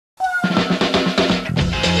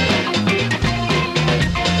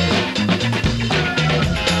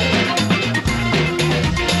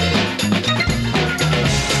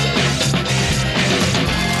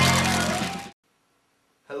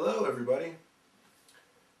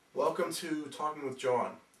Welcome to Talking with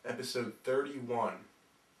John, episode 31.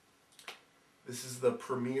 This is the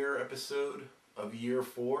premiere episode of year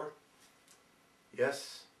 4.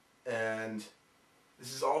 Yes, and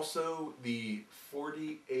this is also the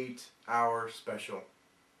 48-hour special.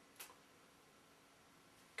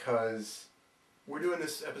 Because we're doing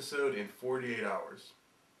this episode in 48 hours.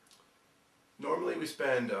 Normally we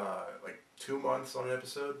spend like 2 months on an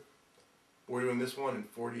episode. We're doing this one in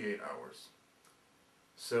 48 hours.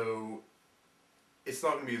 So, it's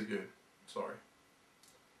not going to be as good. Sorry.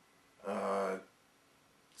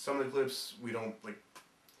 Some of the clips we don't, like,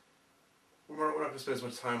 we're not going to spend as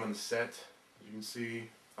much time on the set, as you can see.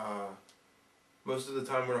 Most of the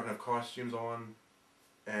time we're not going to have costumes on,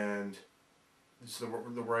 and just the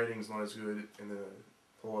writing's not as good in the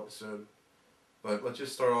whole episode. But let's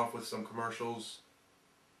just start off with some commercials.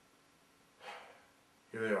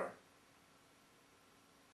 Here they are.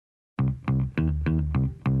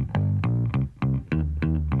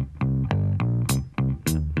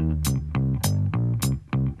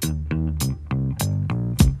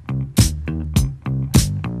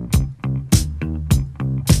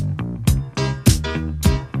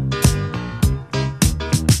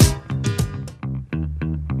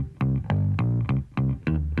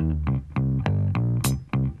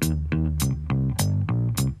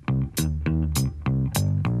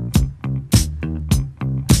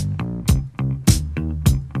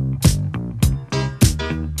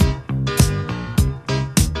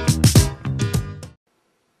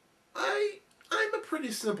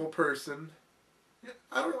 Pretty simple person.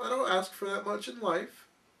 I don't ask for that much in life.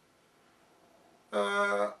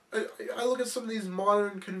 I look at some of these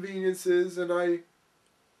modern conveniences and I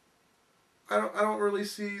don't really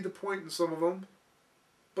see the point in some of them,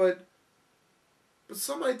 but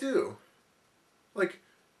some I do. Like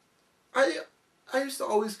I used to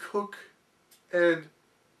always cook, and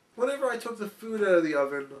whenever I took the food out of the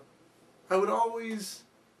oven, I would always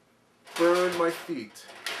burn my feet.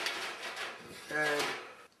 And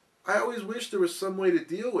I always wished there was some way to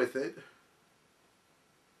deal with it.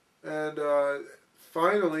 And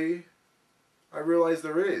finally, I realized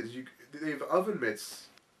there is. They have oven mitts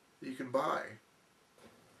that you can buy.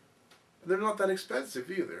 And they're not that expensive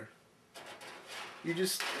either. You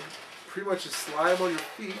just pretty much just slide them on your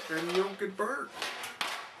feet and you don't get burnt.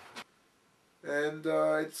 And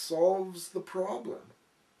it solves the problem.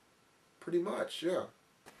 Pretty much, yeah.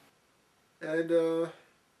 And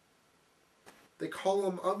they call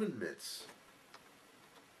them oven mitts.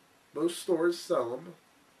 Most stores sell them,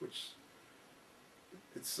 which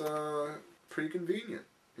it's pretty convenient,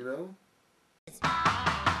 you know? Still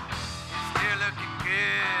looking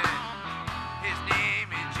good. His name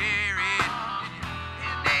is Jared.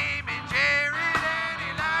 His name is Jared, and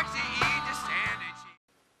he likes to eat the standard cheese.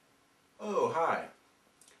 Oh, hi.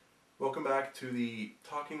 Welcome back to the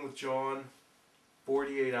Talking with John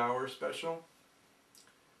 48-hour special.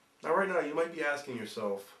 Now right now you might be asking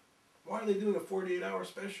yourself, why are they doing a 48-hour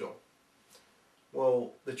special?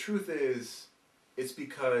 Well, the truth is, it's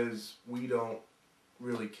because we don't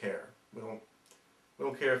really care. We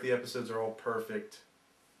don't care if the episodes are all perfect,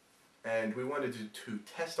 and we wanted to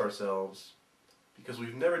test ourselves because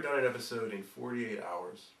we've never done an episode in 48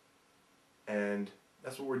 hours, and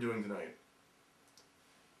that's what we're doing tonight.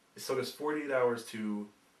 It took us 48 hours to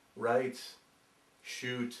write,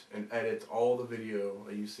 shoot, and edit all the video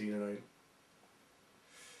that you see tonight.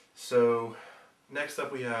 So, next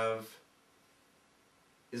up we have,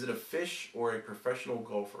 is it a fish or a professional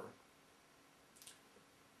golfer?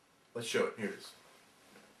 Let's show it. Here it is.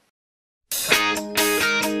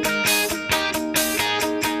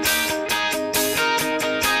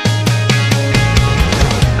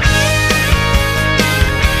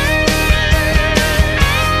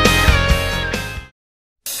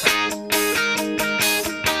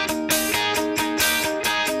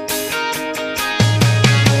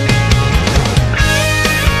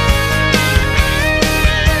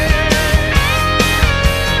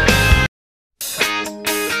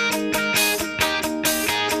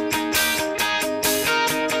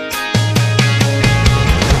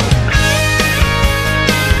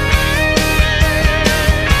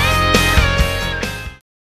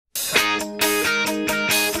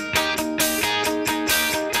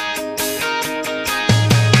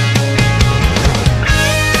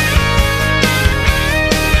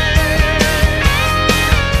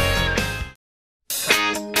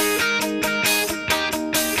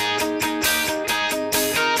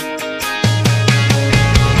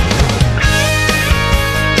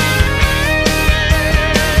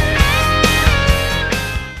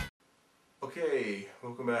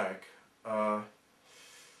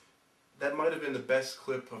 that might have been the best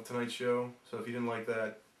clip of tonight's show. So if you didn't like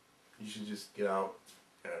that, you should just get out.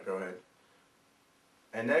 Yeah, go ahead.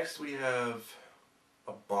 And next we have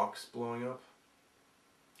a box blowing up.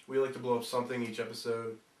 We like to blow up something each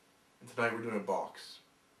episode, and tonight we're doing a box.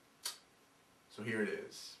 So here it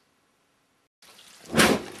is.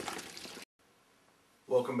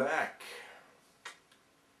 Welcome back.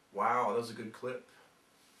 Wow, that was a good clip.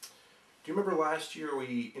 Do you remember last year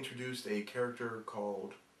we introduced a character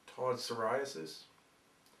called Todd Psoriasis?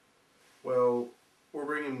 Well, we're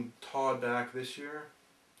bringing Todd back this year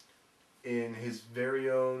in his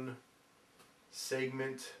very own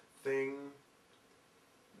segment thing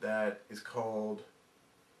that is called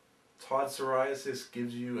Todd Psoriasis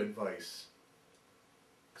Gives You Advice.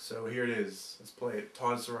 So here it is. Let's play it.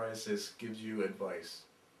 Todd Psoriasis Gives You Advice.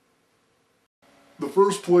 The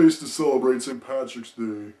first place to celebrate St. Patrick's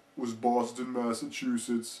Day was Boston,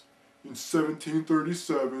 Massachusetts in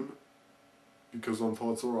 1737 because I'm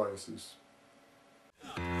Todd Psoriasis.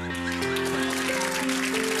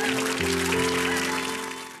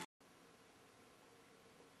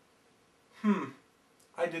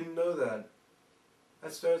 I didn't know that.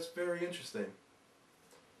 That's very interesting.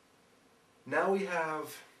 Now we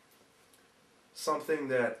have something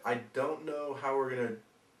that I don't know how we're going to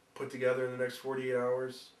put together in the next 48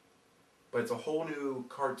 hours, but it's a whole new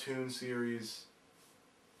cartoon series.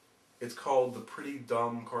 It's called The Pretty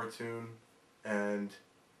Dumb Cartoon, and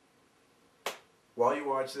while you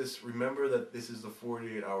watch this, remember that this is the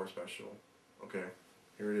 48-hour special. Okay,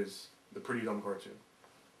 here it is, The Pretty Dumb Cartoon.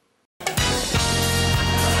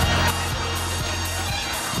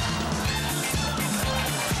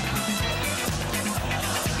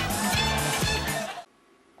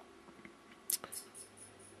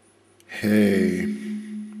 Hey,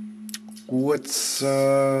 what's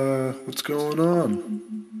going on?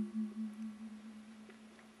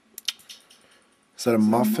 Is that a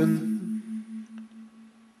muffin?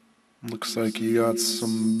 Looks like you got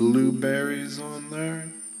some blueberries on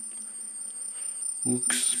there.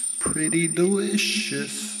 Looks pretty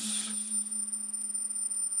delicious.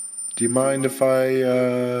 Do you mind if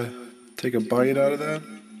I take a bite out of that?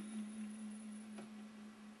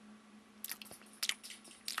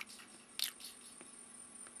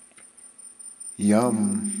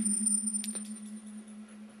 Yum.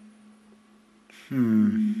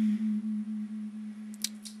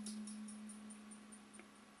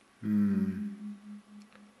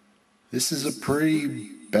 This is a pretty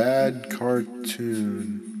bad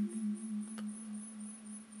cartoon.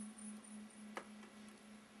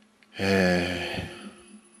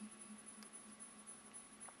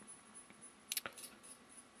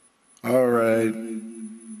 All right.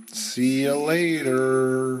 See you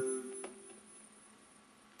later.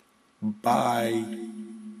 Bye.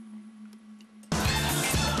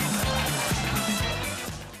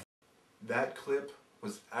 That clip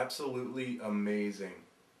was absolutely amazing.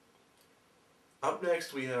 Up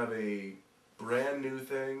next we have a brand new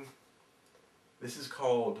thing. This is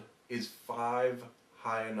called Is 5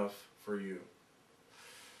 High Enough for You?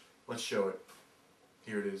 Let's show it.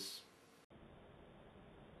 Here it is.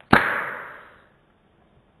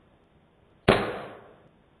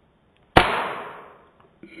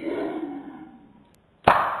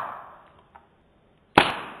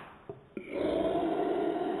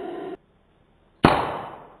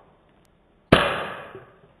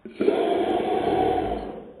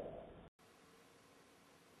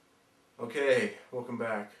 Okay, welcome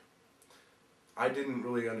back. I didn't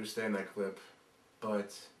really understand that clip,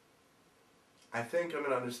 but I think I'm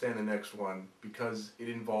going to understand the next one because it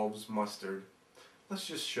involves mustard. Let's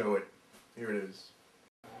just show it. Here it is.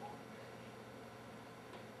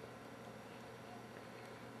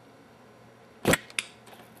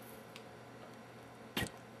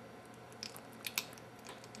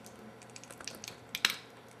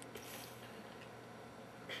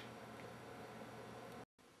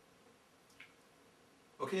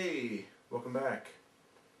 Okay, welcome back.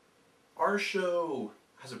 Our show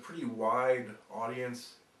has a pretty wide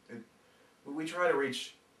audience. We try to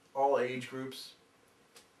reach all age groups.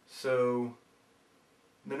 So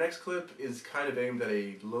the next clip is kind of aimed at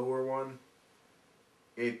a lower one.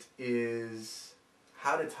 It is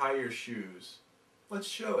how to tie your shoes. Let's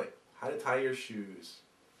show it. How to tie your shoes.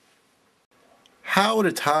 How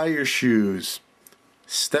to tie your shoes.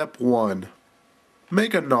 Step 1.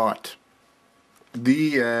 Make a knot.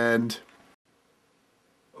 The end.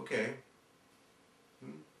 Okay.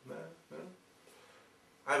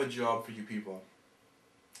 I have a job for you people.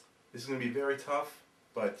 This is going to be very tough,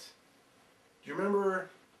 but do you remember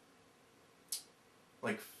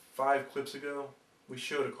like 5 clips ago we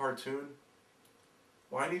showed a cartoon?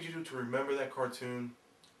 Well, I need you to remember that cartoon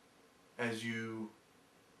as you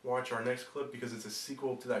watch our next clip because it's a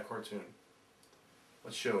sequel to that cartoon.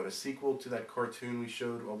 Let's show it. A sequel to that cartoon we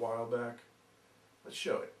showed a while back. Let's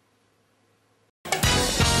show it.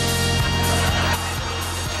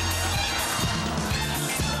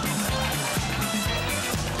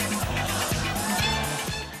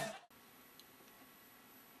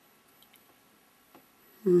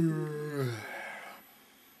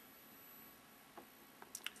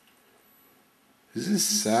 Is this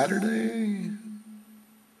Saturday?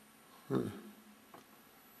 Huh.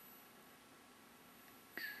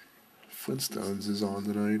 Flintstones is on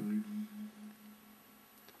tonight.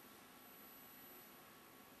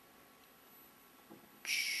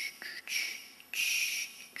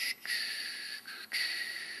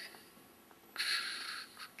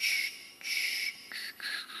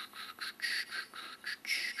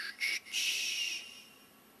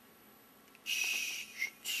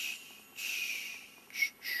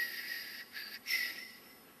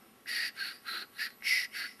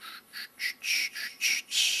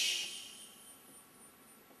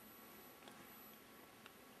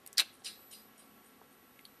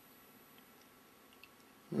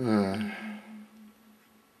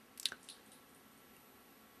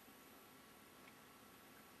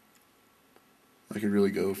 I could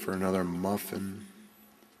really go for another muffin.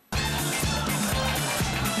 I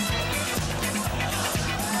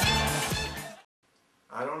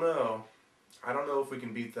don't know. I don't know if we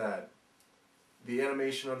can beat that. The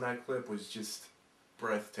animation on that clip was just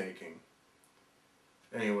breathtaking.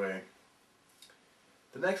 Anyway,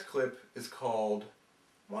 the next clip is called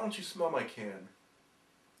Why Don't You Smell My Can?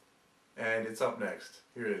 And it's up next.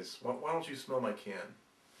 Here it is. Why don't you smell my can?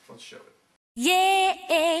 Let's show it. Yeah,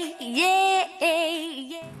 yeah, yeah.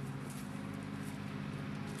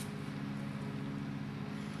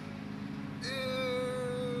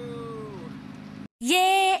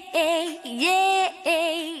 Yeah, yeah,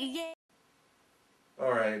 yeah.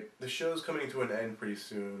 Alright, the show's coming to an end pretty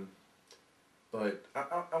soon. But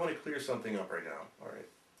I want to clear something up right now. Alright.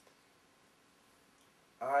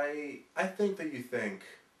 I think that you think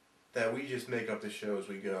that we just make up the show as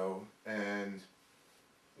we go, and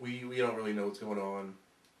we don't really know what's going on.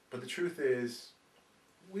 But the truth is,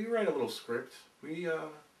 we write a little script. We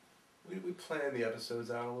plan the episodes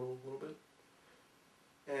out a little bit,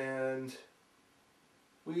 and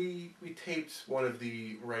we taped one of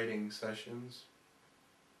the writing sessions,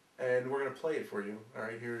 and we're gonna play it for you. All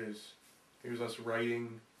right, here it is. Here's us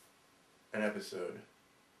writing an episode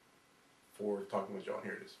for Talking with John.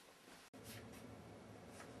 Here it is.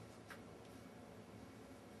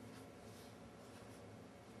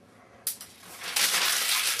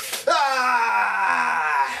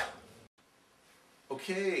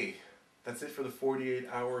 Okay, that's it for the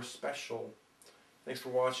 48-hour special. Thanks for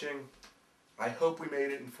watching. I hope we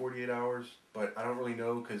made it in 48 hours, but I don't really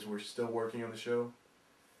know because we're still working on the show.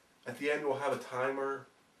 At the end, we'll have a timer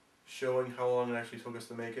showing how long it actually took us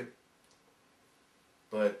to make it.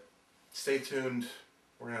 But stay tuned.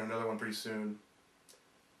 We're going to have another one pretty soon.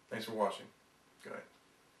 Thanks for watching. Good night.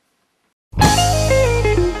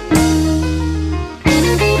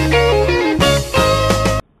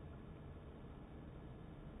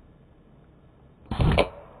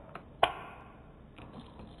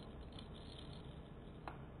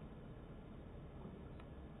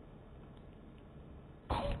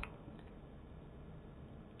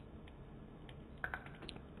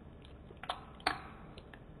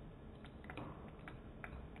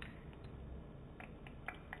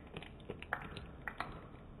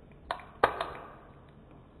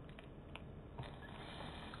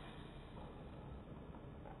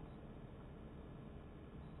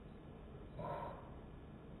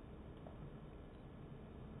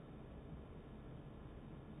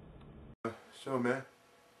 So, man.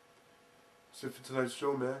 That's it for tonight's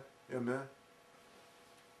show, man. Yeah, man.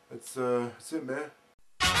 That's it, man.